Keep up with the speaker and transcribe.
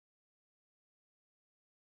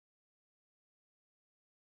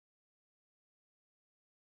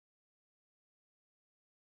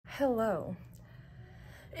Hello.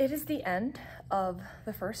 It is the end of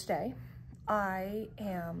the first day. I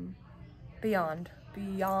am beyond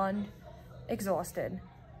exhausted,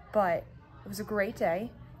 but it was a great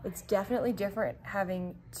day. It's definitely different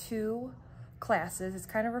having two classes. It's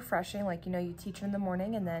kind of refreshing, like, you know, you teach in the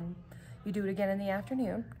morning and then you do it again in the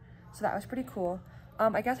afternoon. So that was pretty cool.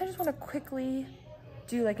 I guess I just want to quickly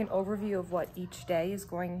do like an overview of what each day is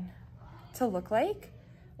going to look like,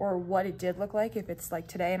 or what it did look like if it's like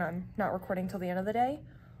today and I'm not recording till the end of the day.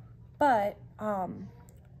 But yeah,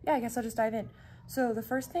 I guess I'll just dive in. So the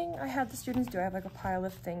first thing I had the students do, I have like a pile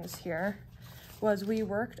of things here, was we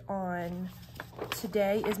worked on,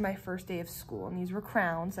 today is my first day of school, and these were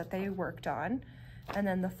crowns that they worked on. And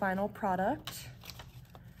then the final product,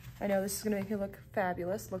 I know this is gonna make me look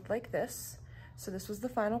fabulous, looked like this. So this was the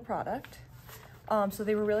final product. So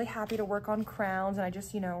they were really happy to work on crowns, and I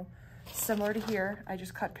just, you know, similar to here, I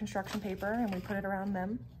just cut construction paper and we put it around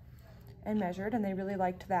them and measured, and they really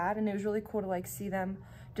liked that. And it was really cool to like see them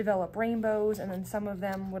develop rainbows, and then some of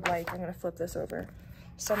them would like, I'm gonna flip this over.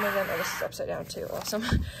 Some of them, oh, this is upside down too, awesome.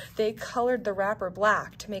 They colored the wrapper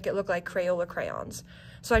black to make it look like Crayola crayons.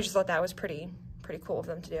 So I just thought that was pretty cool of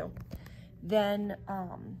them to do. Then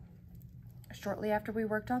shortly after we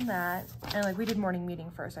worked on that, and like we did morning meeting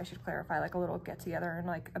first, I should clarify, like a little get together and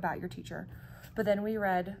like about your teacher. But then we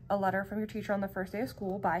read A Letter from Your Teacher on the First Day of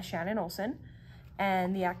School by Shannon Olson.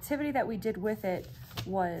 And the activity that we did with it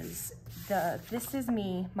was the This Is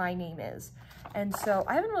Me, My Name Is. And so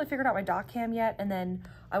I haven't really figured out my doc cam yet. And then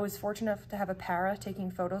I was fortunate enough to have a para taking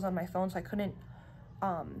photos on my phone, so I couldn't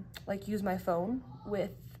like use my phone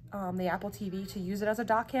with the Apple TV to use it as a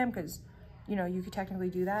doc cam, because, you know, you could technically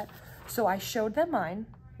do that. So I showed them mine,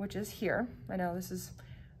 which is here. I know this is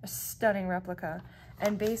a stunning replica.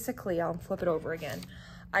 And basically, I'll flip it over again.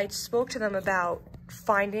 I spoke to them about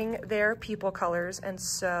finding their people colors. And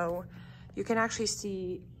so you can actually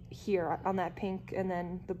see here on that pink and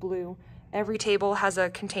then the blue, every table has a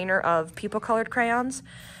container of people colored crayons.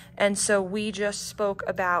 And so we just spoke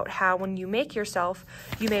about how when you make yourself,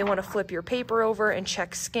 you may want to flip your paper over and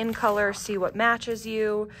check skin color, see what matches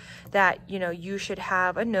you, that, you know, you should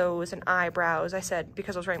have a nose and eyebrows. I said,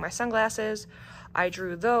 because I was wearing my sunglasses, I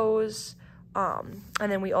drew those.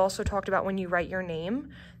 And then we also talked about when you write your name,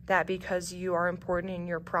 that because you are important in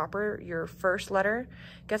your first letter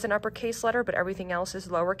gets an uppercase letter, but everything else is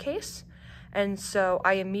lowercase. And so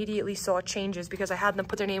I immediately saw changes because I had them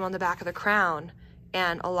put their name on the back of the crown,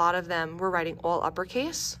 and a lot of them were writing all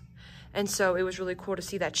uppercase. And so it was really cool to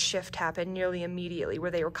see that shift happen nearly immediately,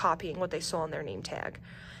 where they were copying what they saw on their name tag.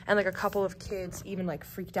 And like a couple of kids even like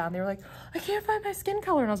freaked out, and they were like, I can't find my skin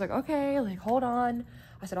color. And I was like, okay, like hold on.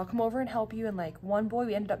 I said, I'll come over and help you. And like one boy,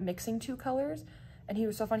 we ended up mixing two colors, and he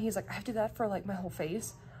was so funny. He's like, I have to do that for like my whole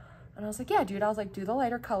face. And I was like, yeah, dude. I was like, do the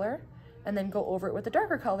lighter color and then go over it with the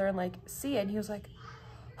darker color and like see it. And he was like,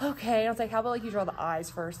 okay. And I was like, how about like you draw the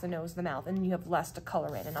eyes first, the nose, the mouth, and then you have less to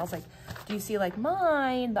color in. And I was like, do you see like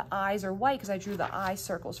mine, the eyes are white because I drew the eye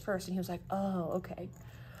circles first. And he was like, oh, okay.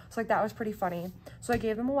 So like that was pretty funny. So I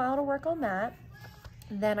gave them a while to work on that.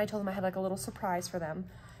 And then I told them I had like a little surprise for them.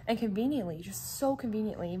 And conveniently, just so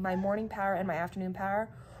conveniently, my morning power and my afternoon power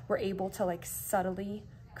were able to like subtly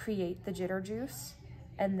create the jitter juice.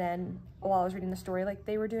 And then while I was reading the story, like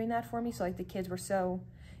they were doing that for me. So like the kids were so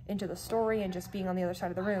into the story and just being on the other side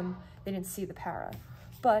of the room, they didn't see the para.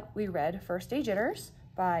 But we read First Day Jitters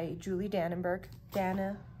by Julie Dannenberg.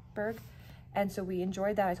 And so we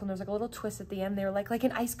enjoyed that. I told them there was like a little twist at the end. They were like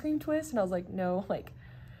an ice cream twist. And I was like, no, like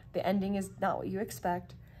the ending is not what you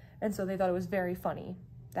expect. And so they thought it was very funny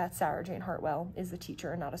that Sarah Jane Hartwell is the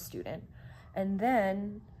teacher and not a student. And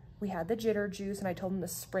then we had the jitter juice, and I told them the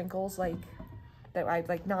sprinkles, like that I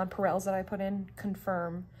like nonpareils that I put in,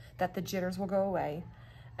 confirm that the jitters will go away.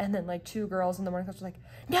 And then like two girls in the morning class were like,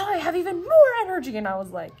 now I have even more energy. And I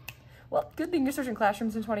was like, well, good thing you're switching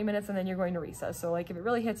classrooms in 20 minutes and then you're going to recess. So like if it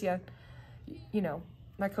really hits you, you know,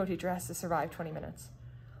 my co-teacher has to survive 20 minutes.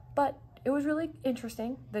 But it was really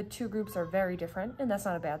interesting. The two groups are very different, and that's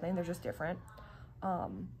not a bad thing. They're just different.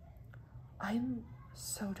 I'm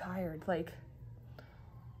so tired. Like,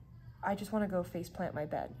 I just want to go face plant my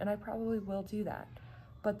bed, and I probably will do that.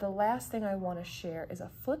 But the last thing I want to share is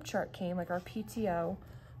a flip chart came, like our PTO,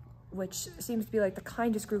 which seems to be like the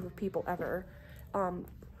kindest group of people ever.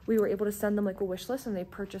 We were able to send them like a wish list, and they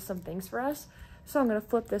purchased some things for us. So I'm going to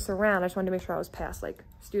flip this around. I just wanted to make sure I was past like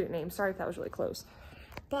student names. Sorry if that was really close.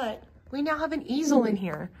 But we now have an easel in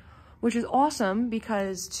here, which is awesome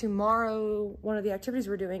because tomorrow one of the activities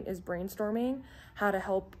we're doing is brainstorming how to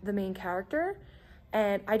help the main character.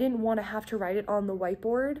 And I didn't want to have to write it on the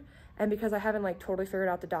whiteboard. And because I haven't like totally figured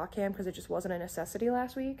out the doc cam because it just wasn't a necessity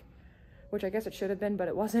last week, which I guess it should have been, but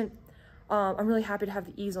it wasn't. I'm really happy to have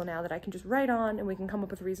the easel now that I can just write on, and we can come up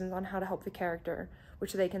with reasons on how to help the character,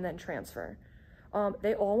 which they can then transfer.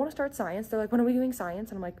 They all want to start science. They're like, when are we doing science?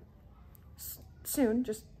 And I'm like, soon,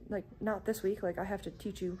 just like not this week. Like, I have to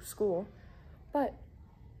teach you school. But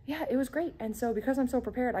yeah, it was great. And so because I'm so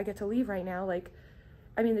prepared, I get to leave right now. Like,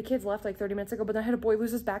 I mean, the kids left like 30 minutes ago, but then I had a boy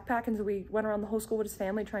lose his backpack, and so we went around the whole school with his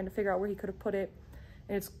family trying to figure out where he could have put it,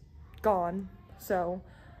 and it's gone. So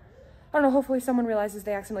I don't know, hopefully someone realizes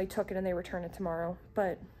they accidentally took it and they return it tomorrow.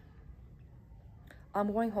 But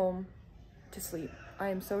I'm going home to sleep. I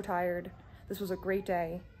am so tired. This was a great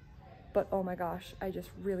day, but oh my gosh, I just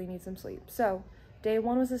really need some sleep. So day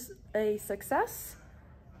one was a success,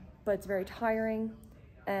 but it's very tiring,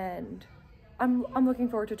 and I'm looking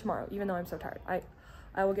forward to tomorrow, even though I'm so tired.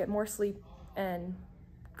 I will get more sleep and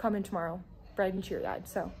come in tomorrow bright and cheery-eyed.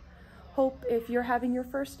 So hope if you're having your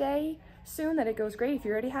first day soon that it goes great. If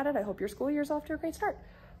you already had it, I hope your school year's off to a great start.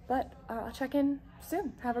 But I'll check in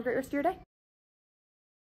soon. Have a great rest of your day.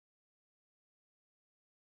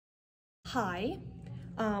 Hi,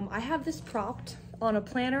 I have this propped on a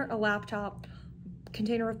planner, a laptop,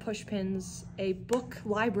 container of push pins, a book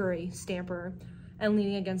library stamper, and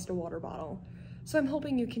leaning against a water bottle. So I'm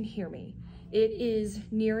hoping you can hear me. It is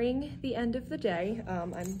nearing the end of the day.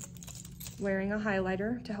 I'm wearing a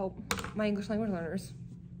highlighter to help my English language learners.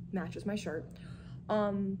 Matches my shirt.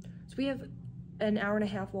 So we have an hour and a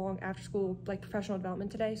half long after school, like, professional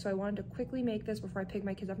development today. So I wanted to quickly make this before I pick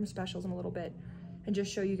my kids up from specials in a little bit and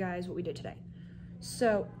just show you guys what we did today.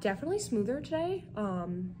 So definitely smoother today.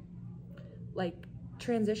 Like,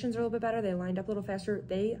 transitions are a little bit better. They lined up a little faster.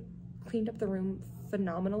 They cleaned up the room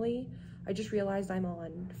phenomenally. I just realized I'm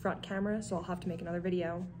on front camera, so I'll have to make another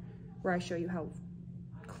video where I show you how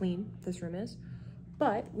clean this room is.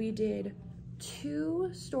 But we did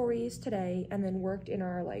 2 stories today and then worked in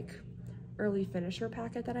our like early finisher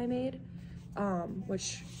packet that I made,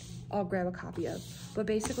 which I'll grab a copy of. But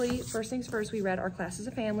basically, first things first, we read Our Class as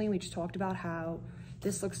a Family. We just talked about how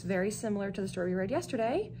this looks very similar to the story we read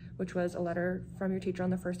yesterday, which was A Letter from Your Teacher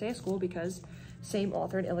on the First Day of School, because same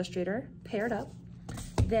author and illustrator paired up.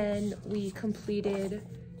 Then we completed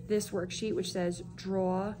this worksheet, which says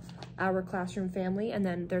draw our classroom family, and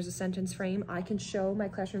then there's a sentence frame. I can show my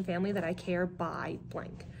classroom family that I care by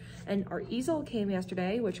blank. And our easel came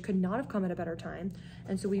yesterday, which could not have come at a better time.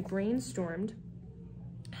 And so we brainstormed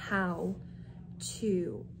how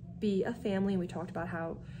to be a family, and we talked about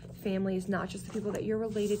how family is not just the people that you're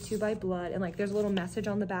related to by blood, and like there's a little message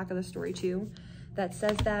on the back of the story too that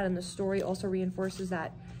says that, and the story also reinforces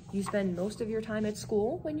that you spend most of your time at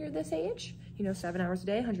school when you're this age, you know, 7 hours a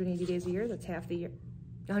day, 180 days a year, that's half the year.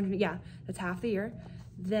 That's half the year.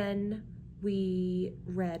 Then we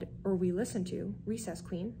read, or we listened to, Recess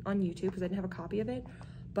Queen on YouTube, because I didn't have a copy of it,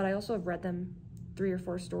 but I also have read them 3 or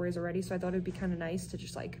 4 stories already, so I thought it'd be kind of nice to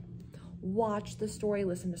just like watch the story,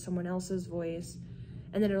 listen to someone else's voice.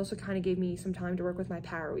 And then it also kind of gave me some time to work with my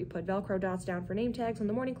para. We put Velcro dots down for name tags in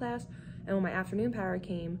the morning class, and when my afternoon para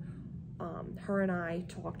came, her and I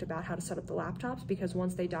talked about how to set up the laptops, because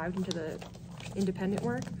once they dived into the independent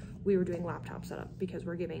work, we were doing laptop setup because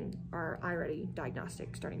we're giving our iReady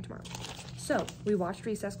diagnostic starting tomorrow. So we watched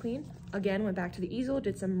Recess Queen, again, went back to the easel,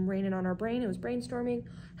 did some raining on our brain. It was brainstorming,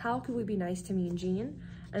 how could we be nice to Mean Jean?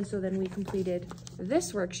 And so then we completed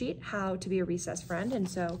this worksheet, how to be a recess friend. And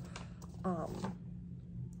so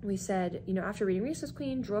we said, you know, after reading Recess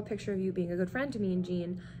Queen, draw a picture of you being a good friend to Mean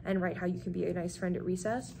Jean and write how you can be a nice friend at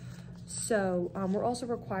recess. So we're also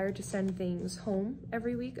required to send things home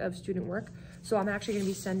every week of student work. So I'm actually going to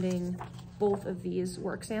be sending both of these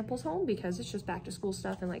work samples home, because it's just back to school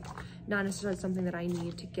stuff and like not necessarily something that I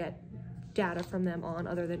need to get data from them on,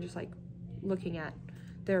 other than just like looking at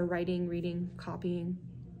their writing, reading, copying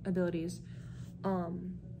abilities.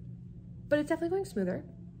 But it's definitely going smoother.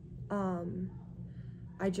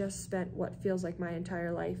 I just spent what feels like my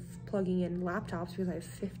entire life plugging in laptops because I have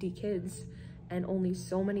 50 kids and only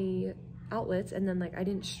so many outlets, and then like I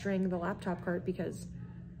didn't string the laptop cart because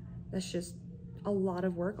that's just a lot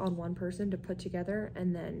of work on one person to put together,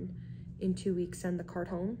 and then in 2 weeks send the cart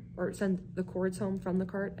home, or send the cords home from the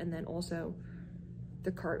cart, and then also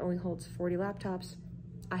the cart only holds 40 laptops.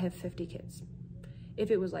 I have 50 kids. If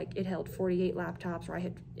it was like it held 48 laptops, or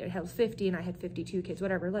it held 50 and I had 52 kids,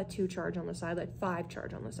 whatever, let 2 charge on the side, let 5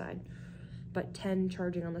 charge on the side. But 10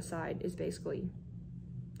 charging on the side is basically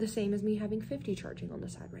the same as me having 50 charging on the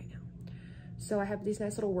side right now. So I have these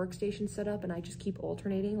nice little workstations set up, and I just keep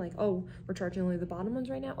alternating, like, oh, we're charging only the bottom ones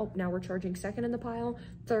right now. Oh, now we're charging second in the pile,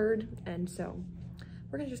 third. And so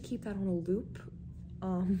we're gonna just keep that on a loop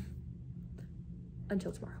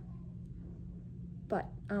until tomorrow. But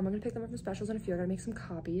I'm gonna pick them up from specials in a few. I gotta make some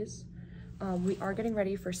copies. We are getting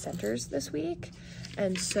ready for centers this week.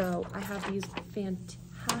 And so I have these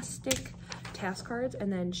fantastic task cards,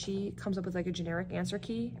 and then she comes up with like a generic answer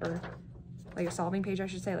key, or like a solving page, I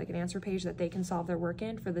should say, like an answer page that they can solve their work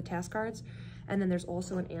in for the task cards. And then there's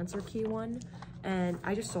also an answer key one. And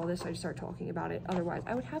I just saw this, so I just started talking about it. Otherwise,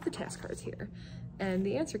 I would have the task cards here and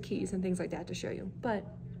the answer keys and things like that to show you. But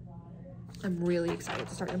I'm really excited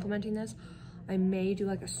to start implementing this. I may do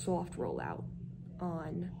like a soft rollout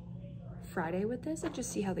on Friday with this and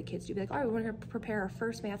just see how the kids do. Be like, all right, we're gonna prepare our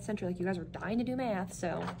first math center. Like, you guys are dying to do math,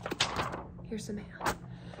 so here's some math.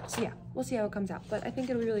 So yeah, we'll see how it comes out. But I think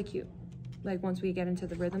it'll be really cute. Like, once we get into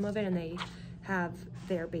the rhythm of it and they have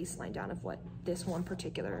their baseline down of what this one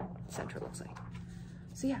particular center looks like.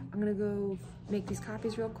 So yeah, I'm gonna go make these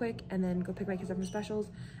copies real quick and then go pick my kids up from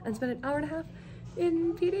specials and spend an hour and a half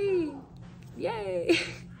in PD. Yay!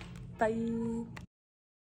 Bye.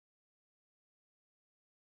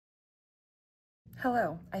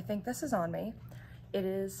 Hello, I think this is on me. It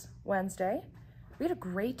is Wednesday. We had a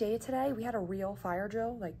great day today. We had a real fire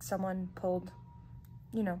drill, like someone pulled,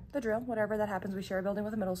 you know, the drill, whatever that happens. We share a building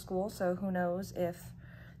with a middle school, so who knows if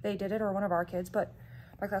they did it or one of our kids, but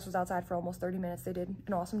my class was outside for almost 30 minutes. They did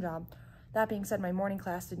an awesome job. That being said, my morning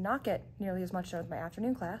class did not get nearly as much done as my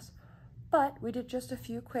afternoon class, but we did just a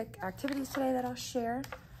few quick activities today that I'll share.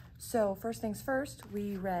 So first things first,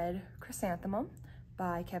 we read Chrysanthemum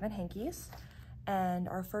by Kevin Henkes. And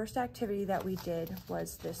our first activity that we did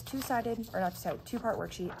was this two-part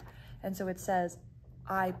worksheet. And so it says,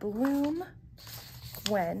 I bloom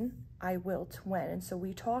when, I wilt when. And so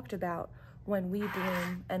we talked about when we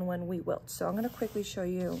bloom and when we wilt. So I'm gonna quickly show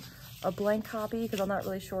you a blank copy because I'm not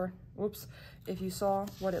really sure, whoops, if you saw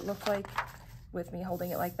what it looked like with me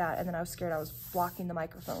holding it like that. And then I was scared I was blocking the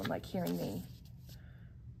microphone, like hearing the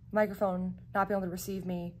microphone not being able to receive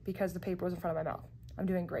me because the paper was in front of my mouth. I'm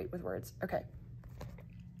doing great with words. Okay.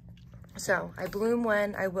 So I bloom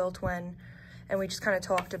when, I wilt when, and we just kind of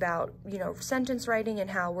talked about, you know, sentence writing and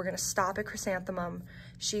how we're going to stop at chrysanthemum.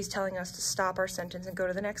 She's telling us to stop our sentence and go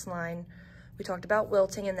to the next line. We talked about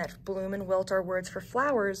wilting and that bloom and wilt are words for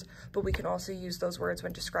flowers, but we can also use those words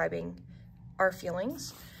when describing our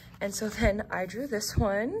feelings. And so then I drew this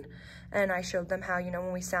one and I showed them how, you know,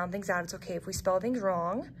 when we sound things out, it's okay if we spell things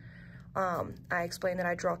wrong. I explained that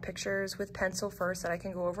I draw pictures with pencil first that I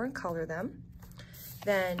can go over and color them.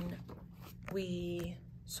 Then we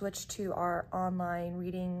switched to our online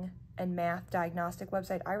reading and math diagnostic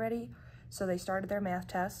website, iReady. So they started their math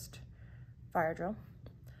test, fire drill.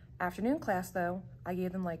 Afternoon class though, I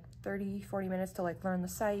gave them like 30-40 minutes to like learn the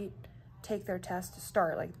site, take their test to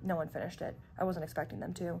start. Like, no one finished it. I wasn't expecting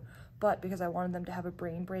them to, but because I wanted them to have a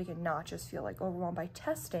brain break and not just feel like overwhelmed by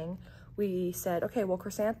testing, we said, okay, well,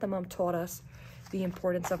 Chrysanthemum taught us the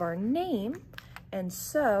importance of our name. And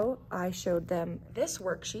so I showed them this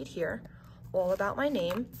worksheet here, all about my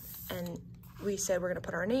name. And we said, we're gonna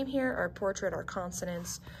put our name here, our portrait, our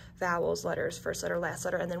consonants, vowels, letters, first letter, last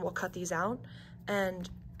letter, and then we'll cut these out. And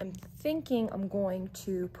I'm thinking I'm going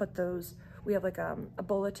to put those, we have like a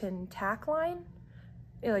bulletin tack line,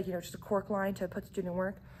 like, you know, just a cork line to put student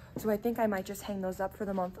work. So I think I might just hang those up for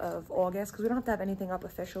the month of August because we don't have to have anything up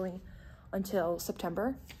officially until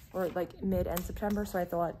September or like mid-end September. So I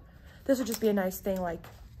thought this would just be a nice thing, like,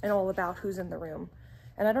 and all about who's in the room.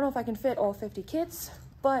 And I don't know if I can fit all 50 kids,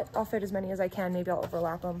 but I'll fit as many as I can. Maybe I'll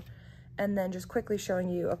overlap them. And then just quickly showing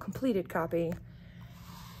you a completed copy.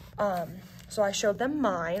 So I showed them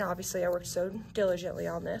mine. Obviously, I worked so diligently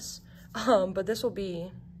on this. But this will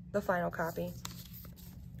be the final copy.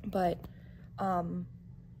 But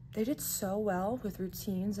they did so well with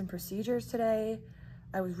routines and procedures today.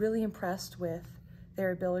 I was really impressed with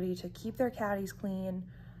their ability to keep their caddies clean.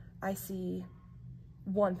 I see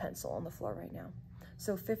one pencil on the floor right now.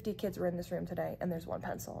 So 50 kids were in this room today and there's one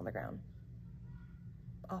pencil on the ground.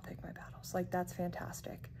 I'll pick my battles. Like, that's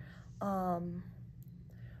fantastic.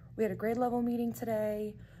 We had a grade level meeting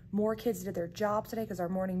today. More kids did their job today because our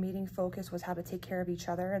morning meeting focus was how to take care of each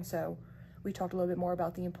other. And so we talked a little bit more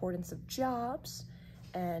about the importance of jobs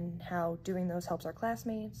and how doing those helps our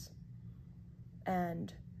classmates.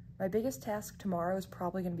 And my biggest task tomorrow is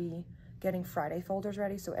probably going to be getting Friday folders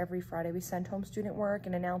ready. So every Friday we send home student work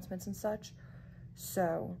and announcements and such.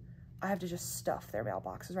 So I have to just stuff their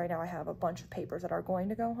mailboxes. Right now I have a bunch of papers that are going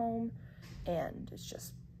to go home and it's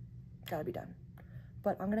just gotta be done.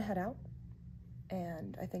 But I'm gonna head out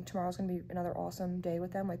and I think tomorrow's gonna be another awesome day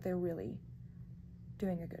with them. Like, they're really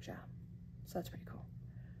doing a good job. So that's pretty cool.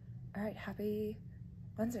 All right, happy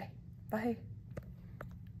Wednesday. Bye.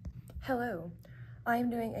 Hello.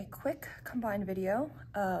 I'm doing a quick combined video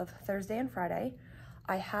of Thursday and Friday.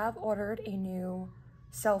 I have ordered a new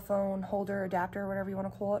cell phone holder, adapter, whatever you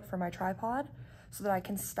want to call it, for my tripod so that I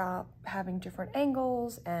can stop having different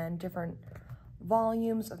angles and different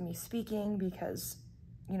volumes of me speaking because,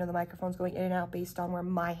 you know, the microphone's going in and out based on where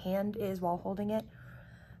my hand is while holding it.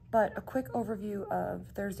 But a quick overview of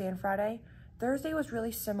Thursday and Friday. Thursday was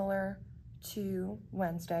really similar to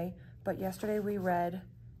Wednesday, but yesterday we read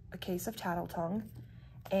A Case of Tattle Tongue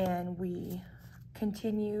and we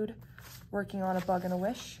continued working on A Bug and a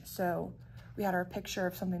Wish. So we had our picture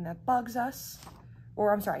of something that bugs us,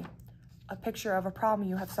 or I'm sorry, a picture of a problem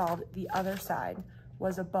you have solved. The other side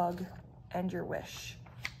was a bug and your wish.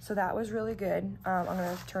 So that was really good. I'm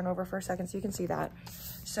gonna turn over for a second so you can see that.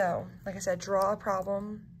 So, like I said, draw a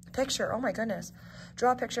problem, picture, oh my goodness.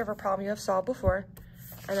 Draw a picture of a problem you have solved before.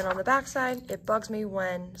 And then on the back side, it bugs me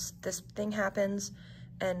when this thing happens.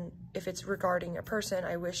 And if it's regarding a person,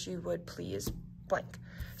 I wish you would please blank.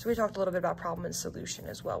 So we talked a little bit about problem and solution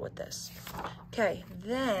as well with this. Okay,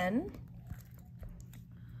 then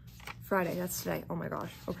Friday, that's today. Oh my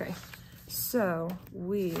gosh, okay. So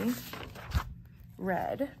we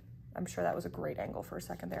read, I'm sure that was a great angle for a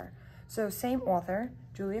second there. So same author,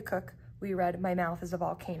 Julia Cook, we read My Mouth is a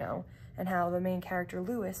Volcano, and how the main character,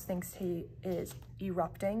 Lewis, thinks he is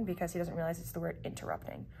erupting because he doesn't realize it's the word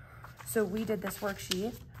interrupting. So we did this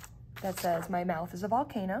worksheet that says my mouth is a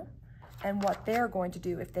volcano and what they're going to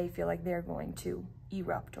do if they feel like they're going to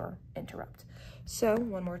erupt or interrupt. So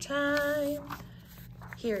one more time.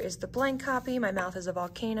 Here is the blank copy. My mouth is a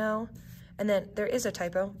volcano. And then there is a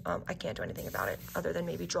typo. I can't do anything about it other than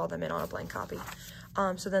maybe draw them in on a blank copy.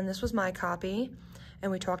 So then this was my copy.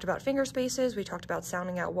 And we talked about finger spaces. We talked about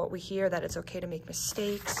sounding out what we hear, that it's okay to make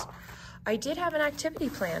mistakes. I did have an activity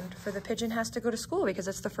planned for the Pigeon Has to Go to School because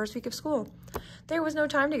it's the first week of school. There was no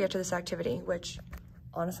time to get to this activity, which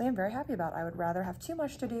honestly I'm very happy about. I would rather have too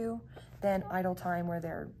much to do than idle time where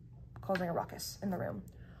they're causing a ruckus in the room.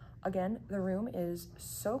 Again, the room is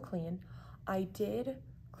so clean. I did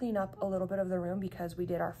clean up a little bit of the room because we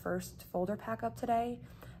did our first folder pack up today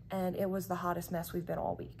and it was the hottest mess we've been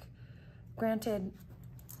all week. Granted,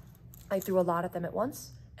 I threw a lot at them at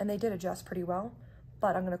once and they did adjust pretty well,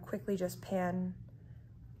 but I'm gonna quickly just pan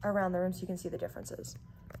around the room so you can see the differences.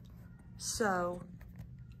 So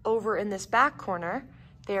over in this back corner,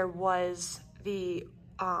 there was the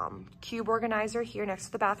cube organizer here next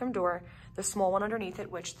to the bathroom door, the small one underneath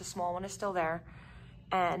it, which the small one is still there.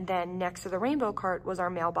 And then next to the rainbow cart was our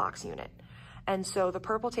mailbox unit. And so the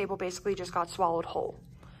purple table basically just got swallowed whole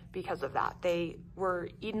because of that. They were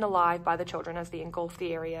eaten alive by the children as they engulfed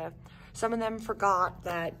the area. Some of them forgot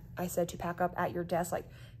that I said to pack up at your desk, like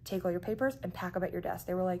take all your papers and pack up at your desk.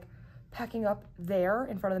 They were like packing up there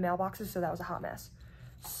in front of the mailboxes, so that was a hot mess.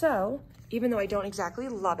 So even though I don't exactly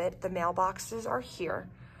love it, the mailboxes are here.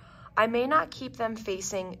 I may not keep them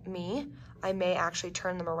facing me. I may actually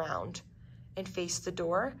turn them around and face the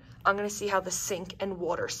door. I'm gonna see how the sink and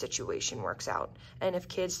water situation works out. And if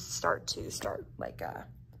kids start like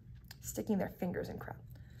sticking their fingers in crap.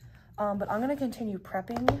 But I'm gonna continue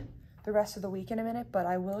prepping the rest of the week in a minute, but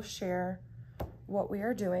I will share what we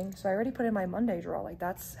are doing. So I already put in my Monday draw, like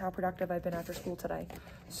that's how productive I've been after school today.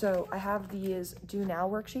 So I have these Do Now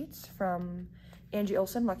worksheets from Angie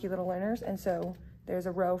Olson, Lucky Little Learners. And so there's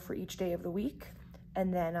a row for each day of the week.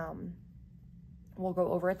 And then we'll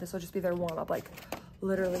go over it. This will just be their warm up. Like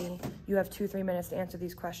literally you have 2-3 minutes to answer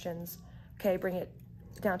these questions. Okay, bring it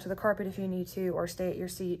down to the carpet if you need to, or stay at your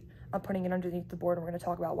seat. I'm putting it underneath the board and we're gonna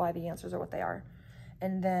talk about why the answers are what they are.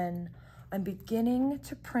 And then I'm beginning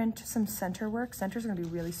to print some center work. Centers are gonna be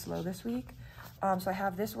really slow this week. So I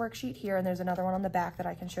have this worksheet here and there's another one on the back that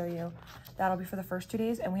I can show you. That'll be for the first 2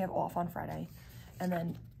 days and we have off on Friday. And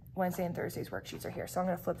then Wednesday and Thursday's worksheets are here. So I'm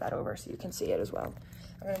gonna flip that over so you can see it as well.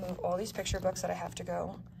 I'm gonna move all these picture books that I have to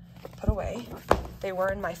go put away. They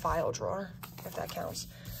were in my file drawer, if that counts.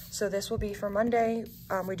 So this will be for Monday.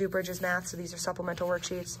 We do Bridges Math, so these are supplemental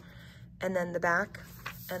worksheets. And then the back,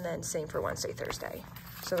 and then same for Wednesday, Thursday.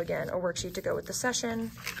 So again, a worksheet to go with the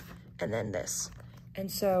session, and then this.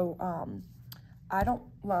 And so I don't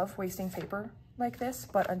love wasting paper like this,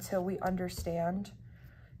 but until we understand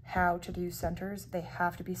how to do centers, they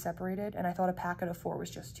have to be separated. And I thought a packet of 4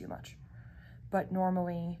 was just too much. But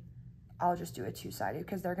normally I'll just do a 2-sided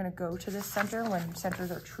because they're gonna go to this center when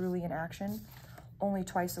centers are truly in action only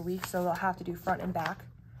twice a week. So they'll have to do front and back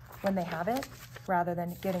when they have it, rather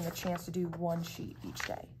than getting a chance to do 1 sheet each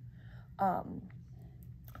day.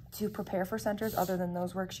 To prepare for centers, other than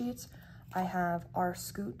those worksheets, I have our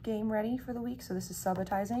Scoot game ready for the week. So this is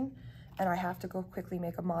subitizing, and I have to go quickly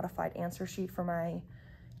make a modified answer sheet for my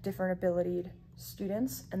different abilitied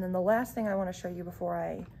students. And then the last thing I wanna show you before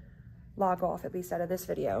I log off, at least out of this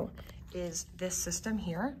video, is this system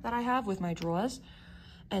here that I have with my drawers.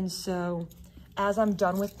 And so as I'm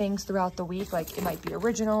done with things throughout the week, like it might be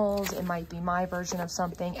originals, it might be my version of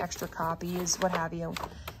something, extra copies, what have you,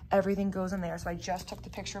 everything goes in there. So I just took the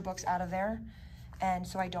picture books out of there. And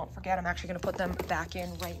so I don't forget, I'm actually gonna put them back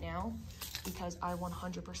in right now because I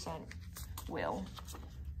 100% will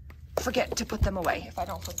forget to put them away if I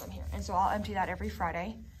don't put them here. And so I'll empty that every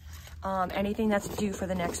Friday. Anything that's due for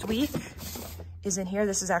the next week is in here.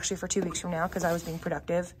 This is actually for 2 weeks from now because I was being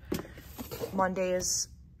productive. Monday's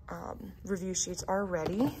review sheets are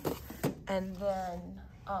ready. And then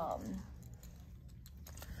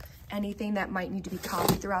anything that might need to be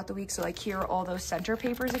copied throughout the week. So like here are all those center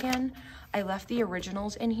papers again. I left the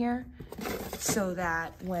originals in here so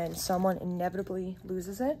that when someone inevitably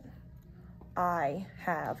loses it, I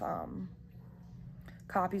have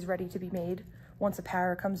copies ready to be made once a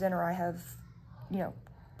para comes in or I have, you know,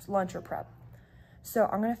 lunch or prep. So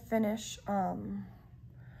I'm gonna finish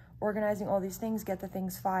organizing all these things, get the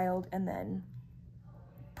things filed, and then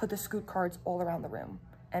put the scoot cards all around the room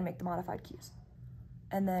and make the modified keys.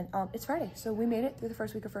 And then it's Friday, so we made it through the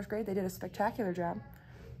first week of first grade. They did a spectacular job.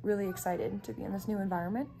 Really excited to be in this new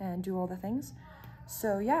environment and do all the things.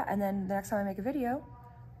 So yeah, and then the next time I make a video,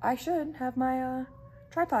 I should have my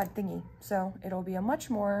tripod thingy. So it'll be a much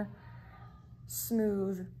more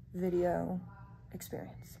smooth video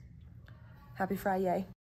experience. Happy Friday.